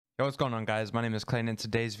Yo, what's going on, guys? My name is Clay, and in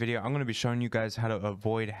today's video I'm going to be showing you guys how to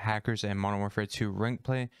avoid hackers in Modern Warfare 2 rank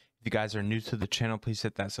play. If you guys are new to the channel, please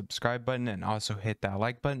hit that subscribe button and also hit that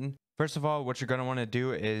like button. First of all, what you're going to want to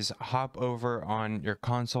do is hop over on your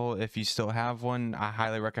console. If you still have one, I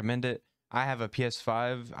highly recommend it. I have a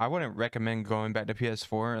PS5. I wouldn't recommend going back to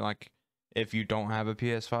PS4 like if you don't have a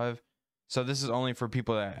PS5. So this is only for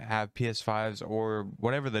people that have PS5s or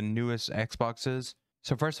whatever the newest Xbox is.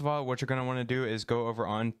 So first of all, what you're going to want to do is go over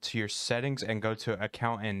onto your settings and go to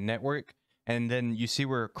account and network. And then you see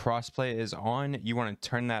where crossplay is on. You want to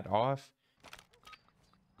turn that off.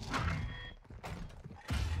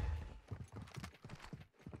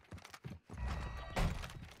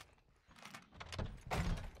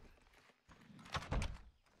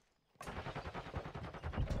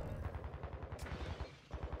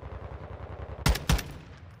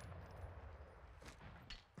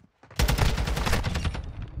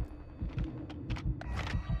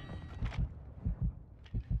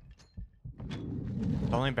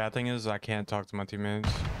 The only bad thing is I can't talk to my teammates.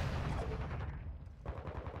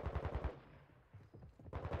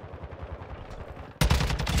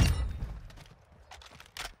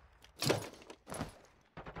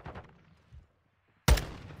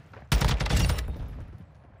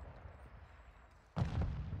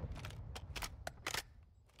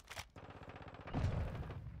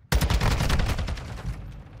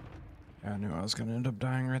 Yeah, I knew I was gonna end up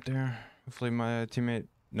dying right there. Hopefully my teammate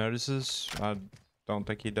notices. I don't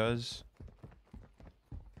think he does.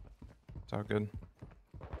 It's all good.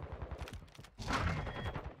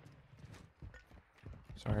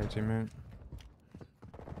 Sorry, teammate.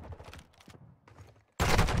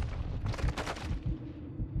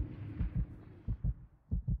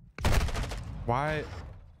 Why?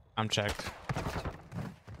 I'm checked.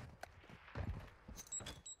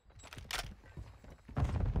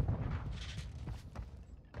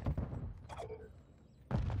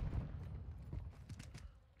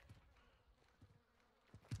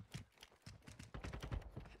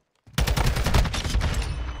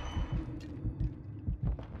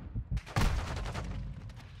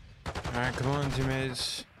 Alright, come on,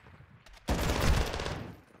 teammates.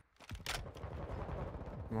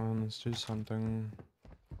 Come on, let's do something.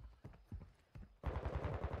 Oh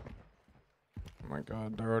my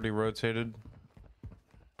god, they're already rotated.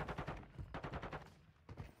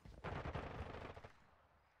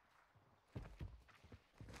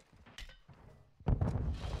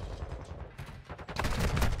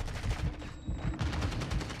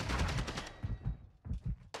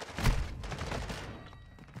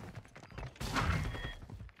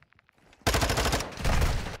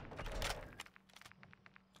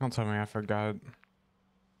 Don't tell me I forgot.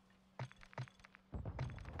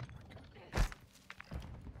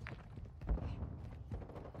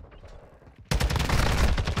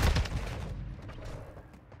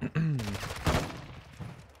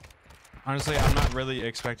 Honestly, I'm not really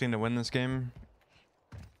expecting to win this game.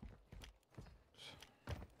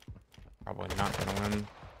 Probably not gonna win.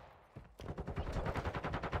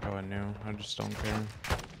 Oh, I knew. I just don't care.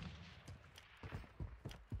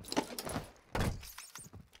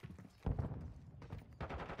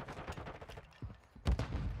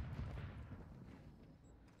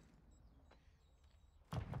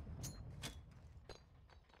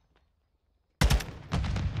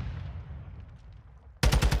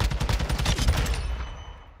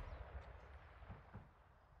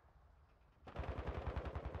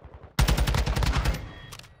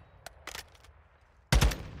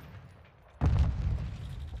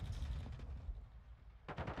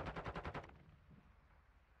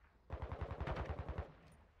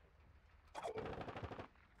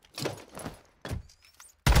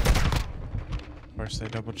 Of course they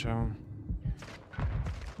double chow.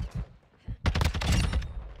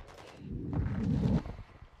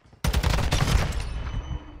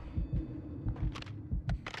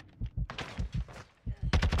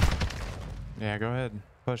 Yeah, go ahead.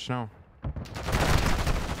 Push no.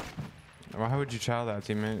 Why would you chow that,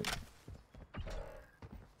 teammate?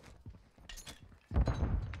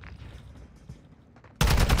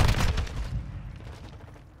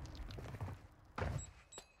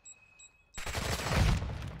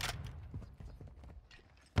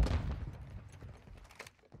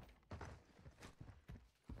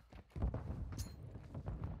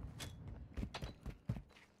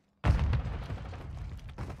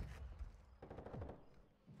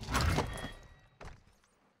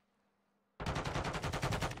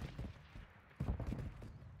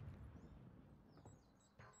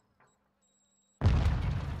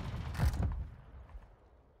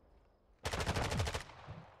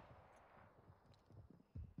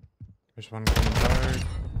 There's one coming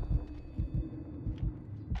dark.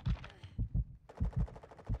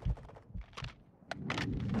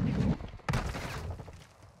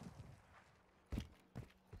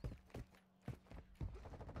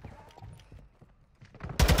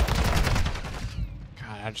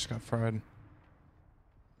 I just got fried.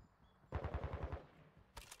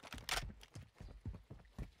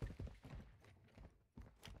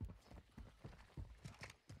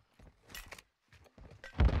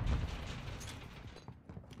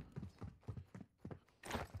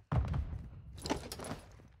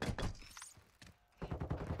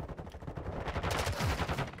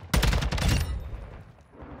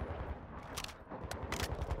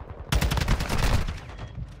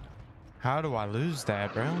 How do I lose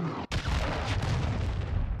that, bro?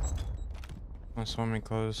 My swimming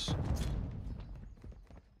clothes.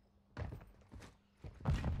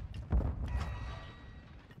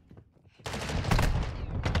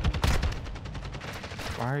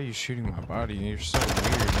 Why are you shooting my body? You're so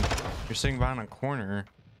weird. You're sitting behind a corner.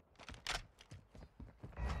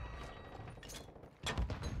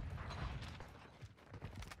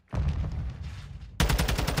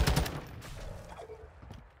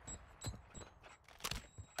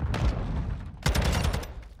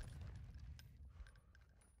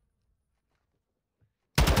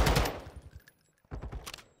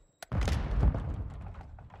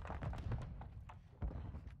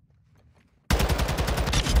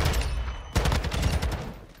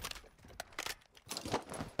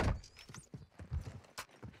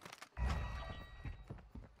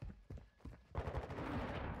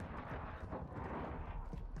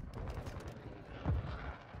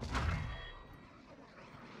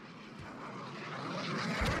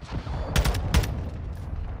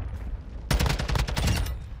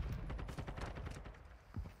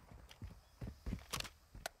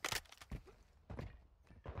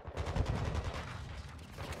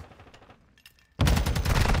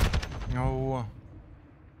 No.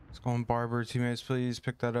 Let's go on Barber. Teammates, please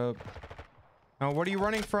pick that up. No, what are you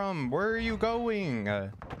running from? Where are you going?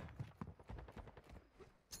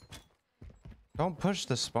 Don't push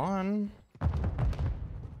the spawn.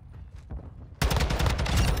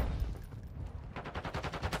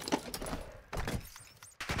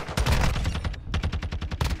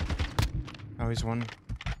 Oh, he's one.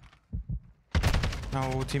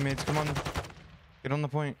 No, teammates, come on. Get on the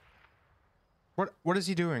point. What is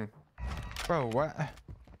he doing? Bro, what?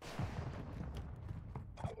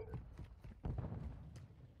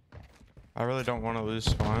 I really don't want to lose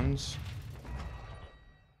spawns.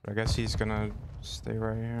 But I guess he's gonna stay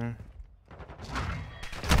right here.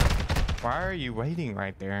 Why are you waiting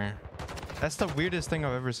right there? That's the weirdest thing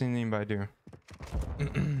I've ever seen anybody do.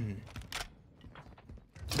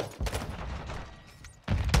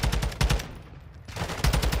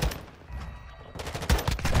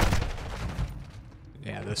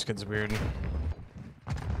 Yeah, this kid's weird.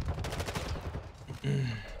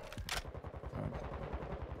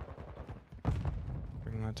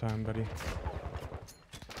 Bring that time, buddy.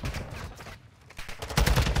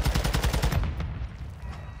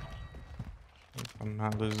 I'm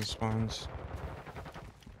not losing spawns.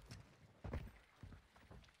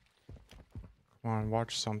 Come on,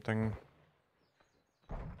 watch something.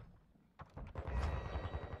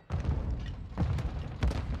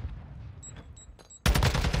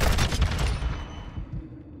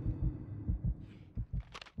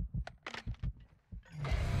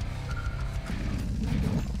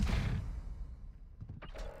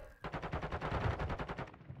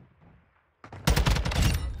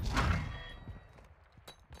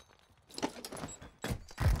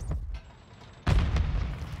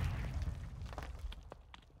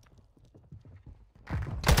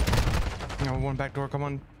 No, one back door, come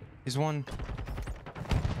on. He's one.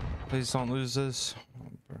 Please don't lose this. Oh,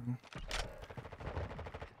 bro.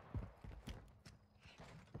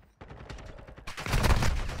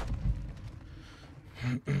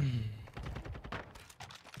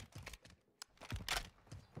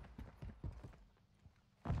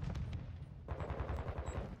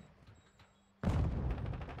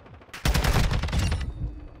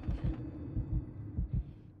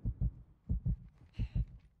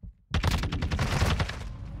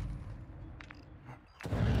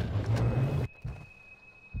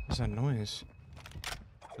 What's that noise?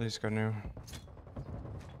 Please go new.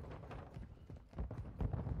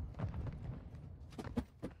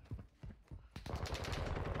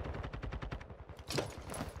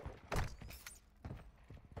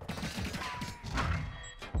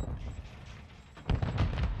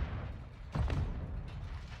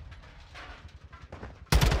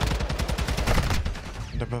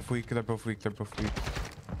 They're both weak, they're both weak, they're both weak.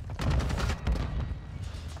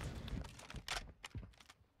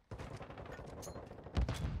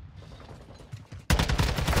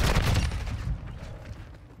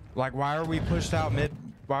 Like, why are we pushed out mid?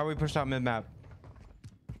 Why are we pushed out mid map?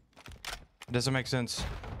 It doesn't make sense.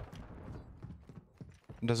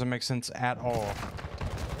 It doesn't make sense at all.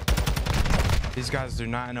 These guys do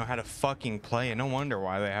not know how to fucking play, and no wonder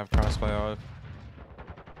why they have crossplay off.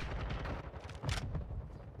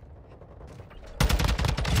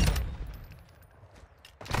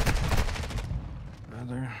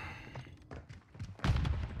 Brother.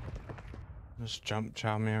 Just jump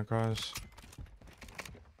chow me across.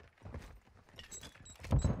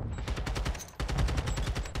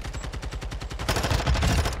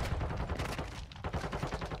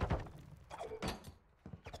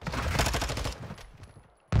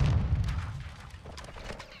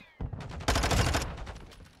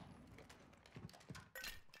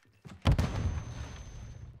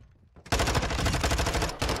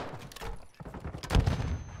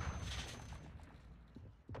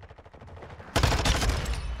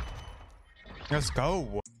 Let's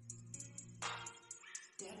go.